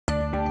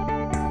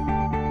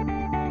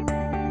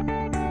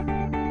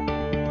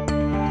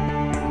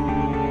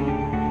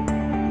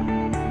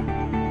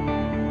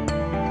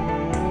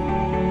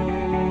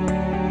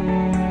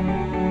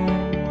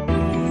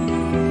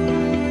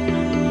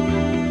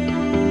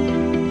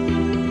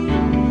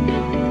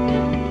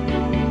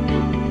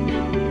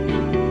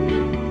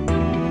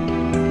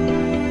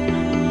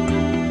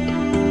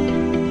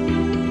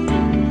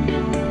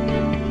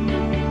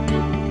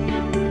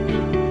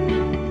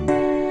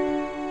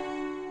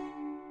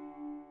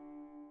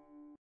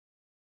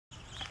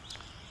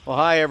Well,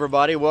 hi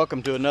everybody.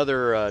 Welcome to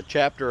another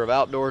chapter of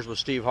Outdoors with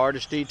Steve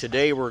Hardesty.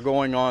 Today we're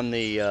going on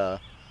the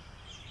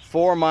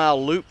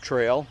 4-mile loop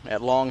trail at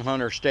Long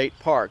Hunter State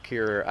Park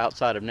here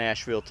outside of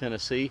Nashville,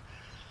 Tennessee.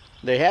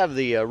 They have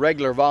the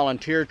regular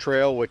volunteer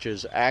trail, which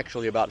is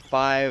actually about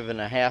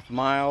 5.5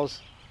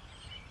 miles,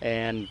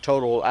 and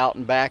total out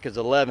and back is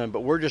 11,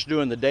 but we're just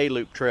doing the day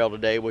loop trail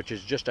today, which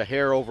is just a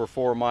hair over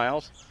 4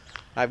 miles.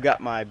 I've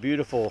got my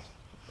beautiful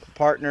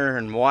partner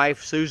and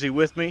wife Susie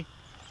with me.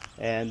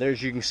 And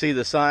there's, you can see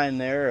the sign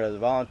there, the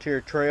volunteer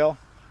trail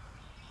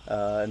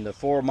and the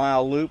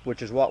 4-mile loop,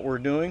 which is what we're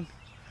doing.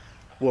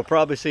 We'll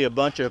probably see a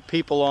bunch of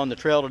people on the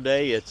trail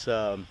today. It's,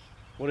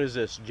 what is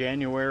this,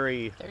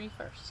 January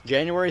 31st.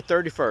 January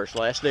 31st,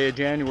 last day of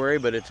January,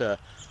 but it's a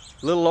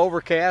little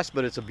overcast,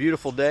 but it's a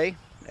beautiful day.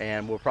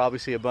 And we'll probably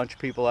see a bunch of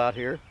people out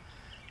here.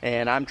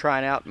 And I'm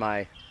trying out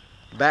my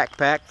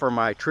backpack for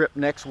my trip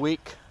next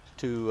week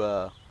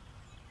to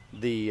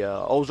the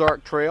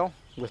Ozark Trail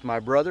with my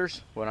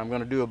brothers, when I'm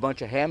going to do a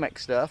bunch of hammock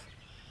stuff.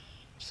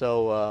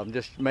 So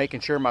just making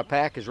sure my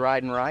pack is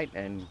riding right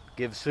and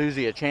give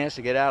Susie a chance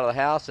to get out of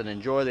the house and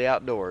enjoy the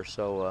outdoors.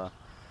 So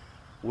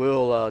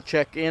we'll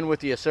check in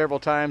with you several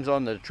times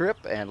on the trip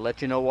and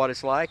let you know what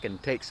it's like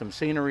and take some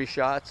scenery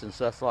shots and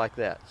stuff like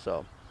that.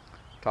 So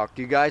talk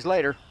to you guys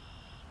later.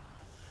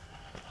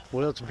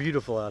 Well, it's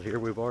beautiful out here.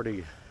 We've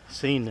already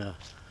seen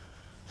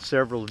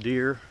several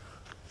deer,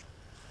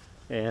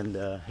 and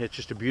it's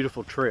just a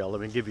beautiful trail.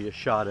 Let me give you a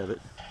shot of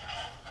it.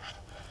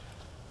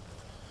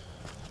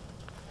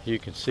 You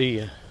can see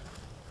the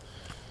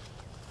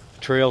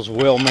trail's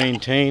well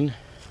maintained.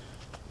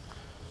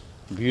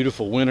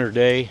 Beautiful winter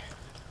day.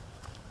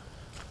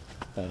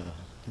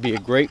 Be a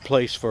great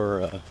place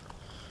for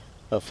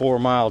a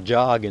 4-mile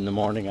jog in the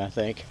morning, I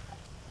think.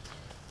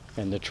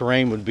 And the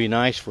terrain would be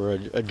nice for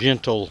a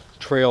gentle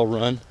trail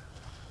run.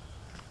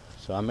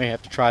 So I may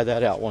have to try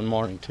that out one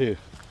morning too.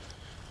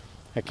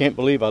 I can't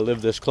believe I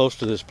lived this close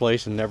to this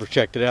place and never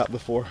checked it out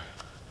before.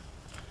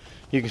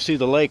 You can see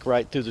the lake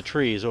right through the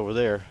trees over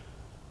there.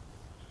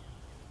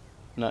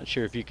 Not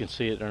sure if you can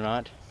see it or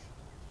not,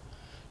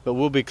 but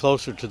we'll be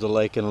closer to the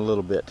lake in a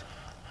little bit.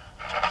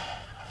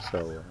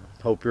 So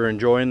hope you're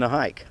enjoying the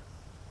hike.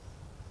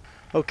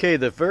 Okay,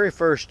 the very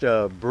first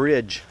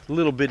bridge,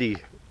 little bitty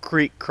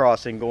creek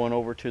crossing going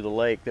over to the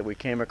lake that we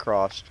came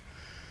across,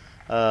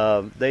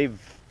 I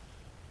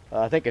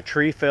think a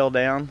tree fell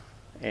down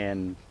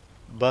and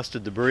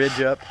busted the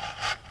bridge up,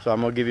 so I'm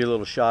going to give you a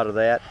little shot of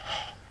that.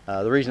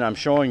 The reason I'm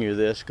showing you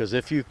this, because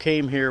if you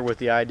came here with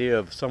the idea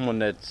of someone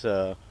that's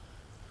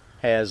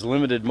has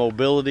limited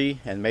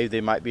mobility, and maybe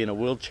they might be in a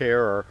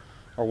wheelchair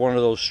or one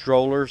of those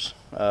strollers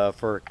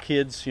for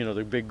kids, you know,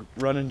 the big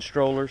running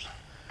strollers,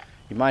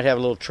 you might have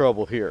a little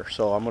trouble here.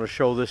 So I'm going to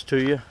show this to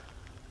you.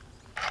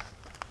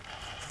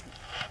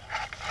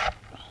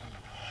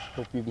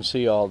 Hope you can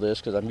see all this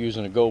because I'm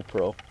using a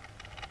GoPro.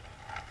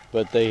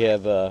 But they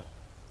have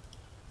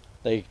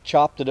they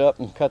chopped it up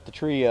and cut the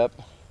tree up,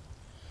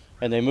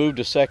 and they moved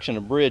a section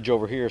of bridge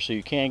over here so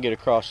you can get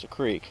across the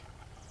creek.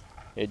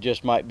 It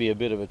just might be a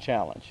bit of a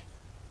challenge.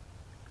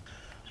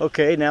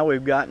 Okay, now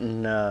we've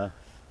gotten I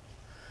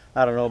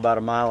don't know, about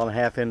 1.5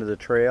 miles into the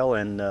trail,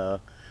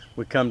 and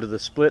we come to the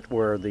split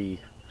where the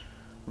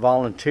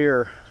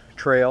volunteer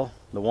trail,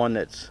 the one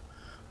that's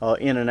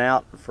in and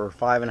out for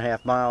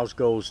 5.5 miles,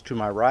 goes to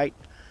my right,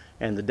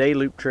 and the day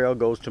loop trail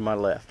goes to my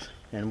left.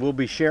 And we'll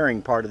be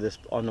sharing part of this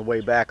on the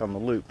way back on the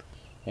loop.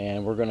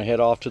 And we're going to head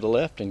off to the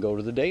left and go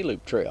to the day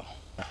loop trail.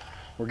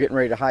 We're getting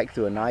ready to hike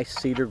through a nice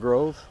cedar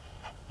grove,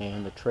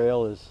 and the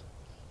trail is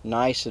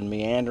nice and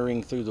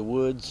meandering through the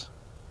woods.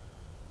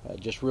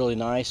 Just really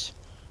nice.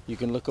 You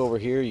can look over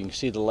here, you can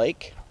see the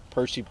lake,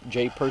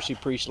 J. Percy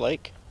Priest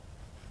Lake.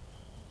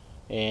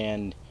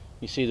 And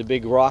you see the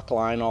big rock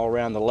line all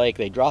around the lake.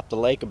 They dropped the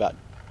lake about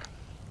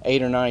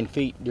 8 or 9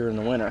 feet during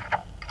the winter.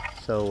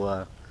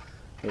 So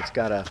it's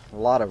got a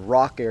lot of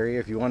rock area.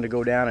 If you wanted to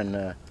go down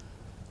and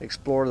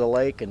explore the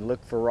lake and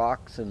look for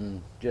rocks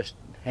and just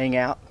hang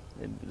out,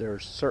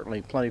 there's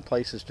certainly plenty of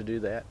places to do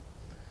that.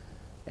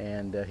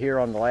 And here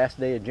on the last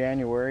day of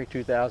January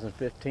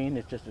 2015,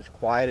 it's just as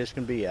quiet as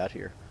can be out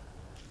here.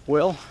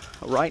 Well,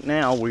 right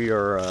now we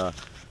are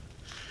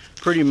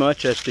pretty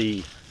much at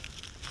the,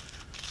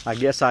 I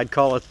guess I'd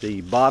call it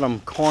the bottom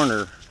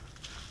corner,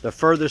 the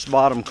furthest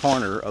bottom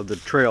corner of the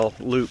trail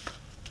loop.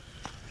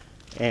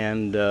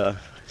 And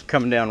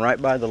coming down right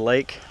by the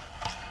lake.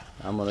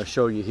 I'm going to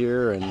show you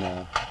here, and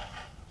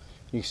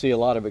you can see a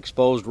lot of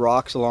exposed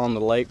rocks along the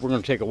lake. We're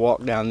going to take a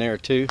walk down there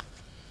too.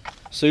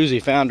 Susie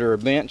found her a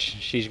bench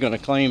she's going to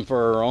claim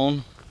for her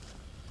own.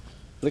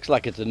 Looks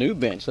like it's a new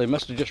bench. They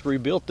must have just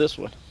rebuilt this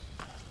one.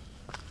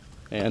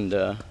 And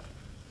we're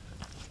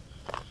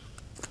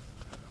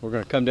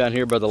going to come down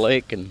here by the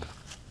lake and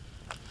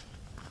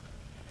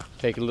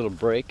take a little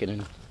break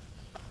and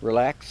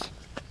relax,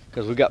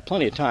 because we've got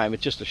plenty of time.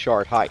 It's just a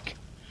short hike,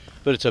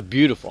 but it's a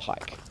beautiful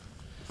hike.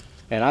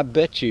 And I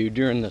bet you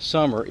during the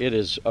summer it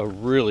is a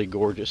really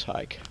gorgeous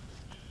hike.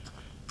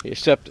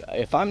 Except,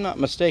 if I'm not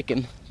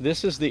mistaken,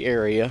 this is the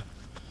area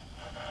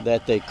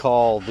that they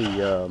call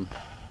the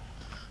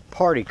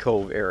Party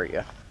Cove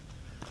area.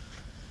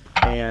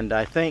 And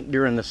I think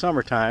during the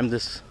summertime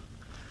this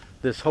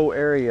whole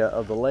area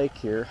of the lake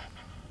here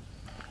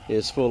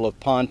is full of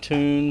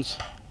pontoons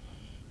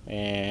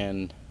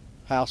and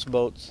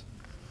houseboats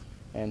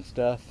and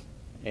stuff,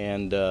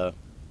 and I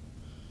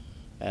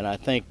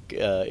think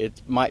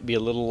it might be a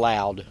little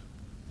loud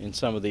in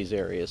some of these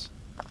areas,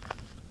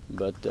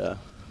 but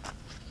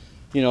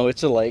you know,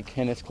 it's a lake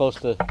and it's close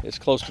to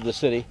the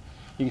city.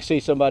 You can see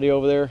somebody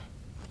over there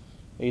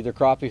either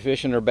crappie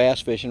fishing or bass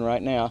fishing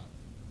right now,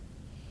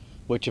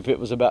 which if it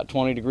was about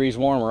 20 degrees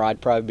warmer, I'd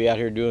probably be out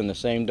here doing the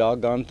same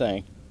doggone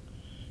thing,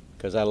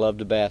 because I love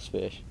to bass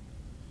fish.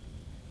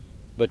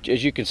 But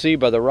as you can see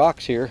by the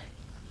rocks here,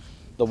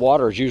 the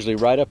water is usually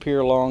right up here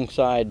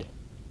alongside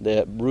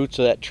the roots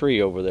of that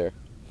tree over there.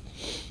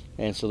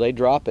 And so they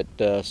drop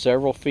it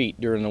several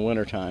feet during the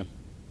winter time.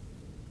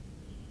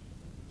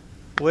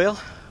 Well,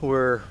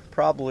 we're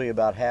probably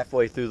about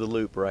halfway through the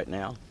loop right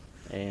now,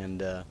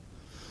 and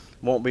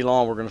won't be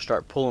long. We're going to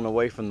start pulling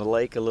away from the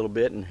lake a little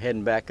bit and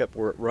heading back up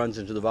where it runs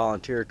into the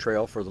volunteer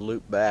trail for the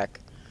loop back.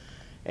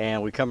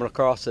 And we're coming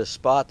across this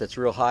spot that's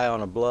real high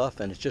on a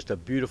bluff, and it's just a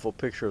beautiful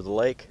picture of the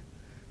lake.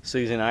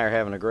 Susie and I are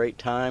having a great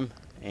time,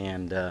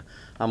 and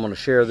I'm going to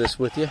share this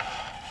with you.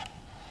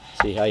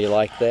 See how you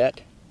like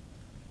that.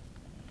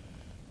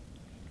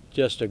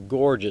 Just a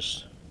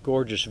gorgeous,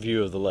 gorgeous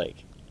view of the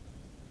lake.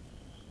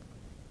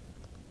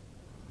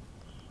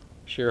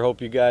 Sure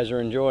hope you guys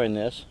are enjoying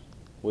this.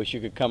 Wish you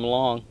could come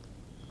along.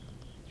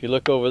 If you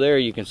look over there,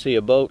 you can see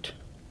a boat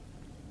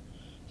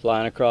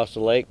flying across the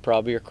lake,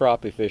 probably a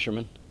crappie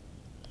fisherman.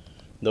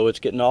 Though it's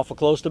getting awful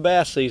close to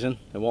bass season,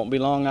 it won't be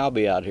long I'll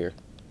be out here.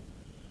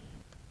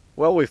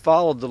 Well, we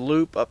followed the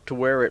loop up to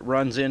where it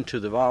runs into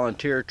the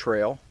volunteer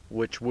trail,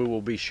 which we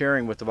will be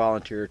sharing with the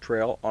volunteer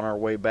trail on our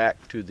way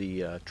back to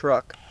the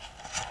truck.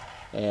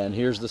 And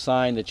here's the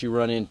sign that you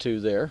run into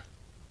there.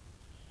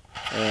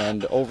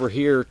 And over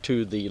here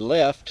to the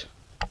left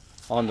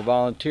on the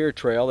volunteer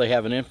trail, they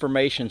have an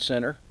information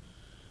center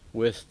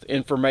with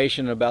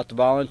information about the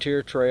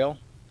volunteer trail,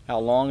 how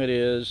long it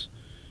is,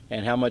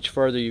 and how much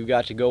further you've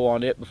got to go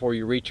on it before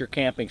you reach your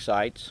camping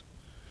sites.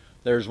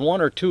 There's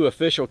one or two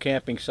official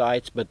camping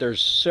sites, but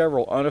there's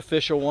several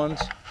unofficial ones.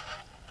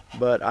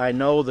 But I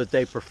know that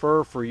they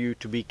prefer for you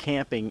to be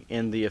camping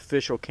in the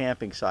official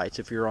camping sites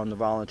if you're on the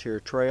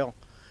volunteer trail.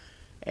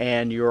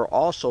 And you're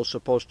also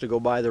supposed to go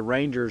by the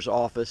ranger's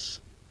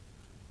office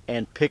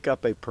and pick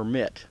up a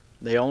permit.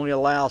 They only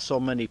allow so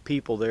many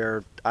people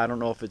there. I don't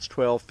know if it's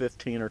 12,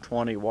 15, or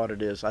 20, what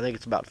it is. I think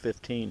it's about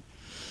 15.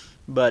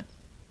 But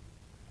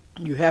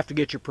you have to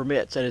get your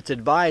permits, and it's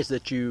advised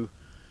that you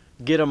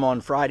get them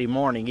on Friday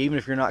morning, even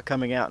if you're not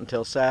coming out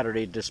until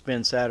Saturday to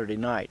spend Saturday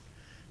night.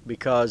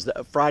 Because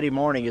Friday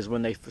morning is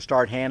when they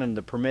start handing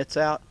the permits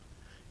out,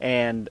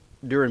 and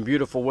during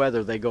beautiful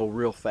weather they go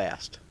real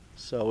fast.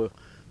 So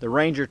the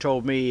ranger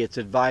told me it's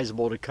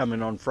advisable to come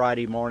in on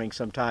Friday morning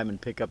sometime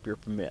and pick up your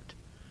permit.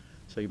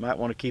 So you might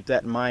want to keep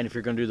that in mind if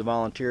you're going to do the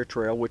volunteer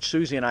trail, which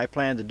Susie and I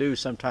plan to do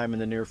sometime in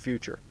the near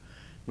future.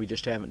 We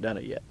just haven't done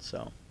it yet.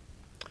 So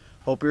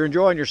hope you're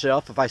enjoying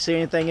yourself. If I see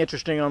anything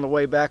interesting on the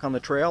way back on the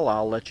trail,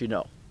 I'll let you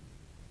know.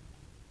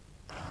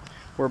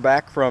 We're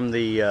back from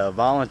the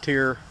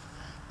volunteer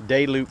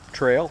day loop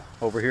trail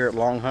over here at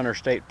Long Hunter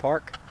State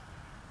Park.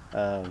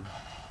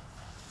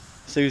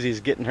 Susie's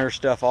getting her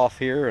stuff off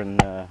here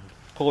and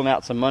pulling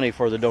out some money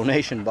for the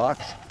donation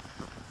box,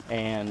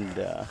 and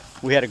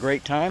we had a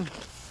great time.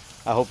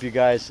 I hope you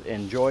guys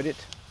enjoyed it.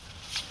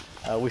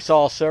 We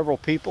saw several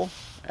people,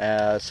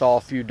 saw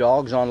a few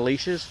dogs on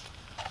leashes.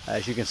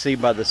 As you can see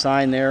by the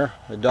sign there,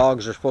 the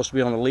dogs are supposed to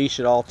be on a leash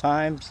at all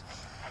times,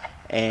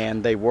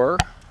 and they were.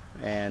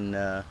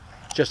 And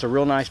just a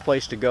real nice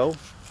place to go.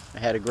 I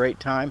had a great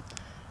time.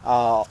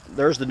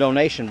 There's the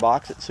donation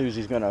box that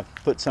Susie's going to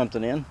put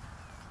something in.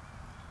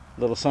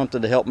 A little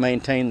something to help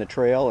maintain the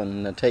trail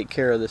and take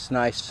care of this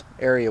nice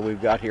area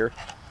we've got here.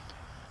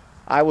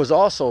 I was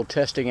also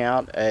testing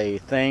out a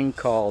thing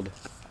called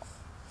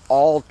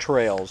All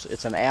Trails.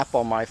 It's an app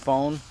on my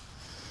phone,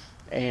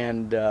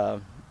 and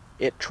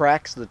it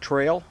tracks the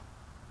trail.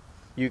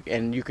 You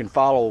can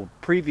follow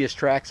previous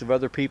tracks of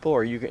other people,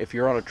 or if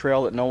you're on a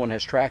trail that no one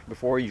has tracked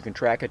before, you can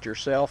track it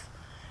yourself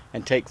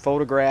and take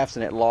photographs,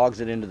 and it logs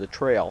it into the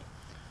trail.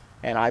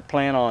 And I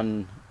plan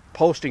on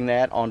posting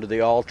that onto the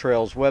All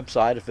Trails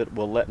website if it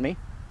will let me.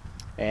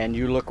 And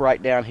you look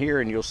right down here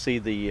and you'll see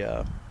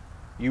the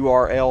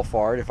URL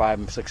for it if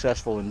I'm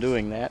successful in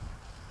doing that.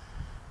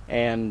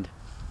 And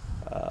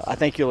I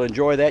think you'll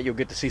enjoy that. You'll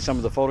get to see some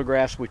of the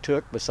photographs we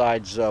took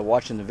besides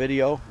watching the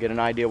video, get an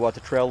idea what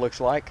the trail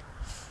looks like.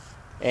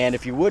 And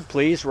if you would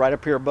please, right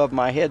up here above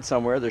my head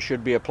somewhere, there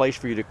should be a place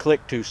for you to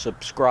click to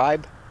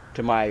subscribe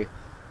to my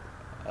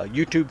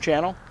YouTube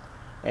channel,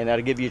 and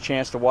that'll give you a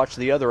chance to watch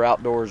the other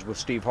Outdoors with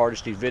Steve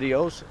Hardesty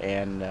videos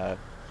and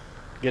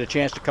get a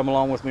chance to come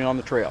along with me on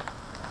the trail.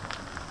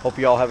 Hope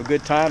you all have a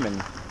good time,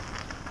 and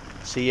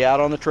see you out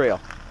on the trail.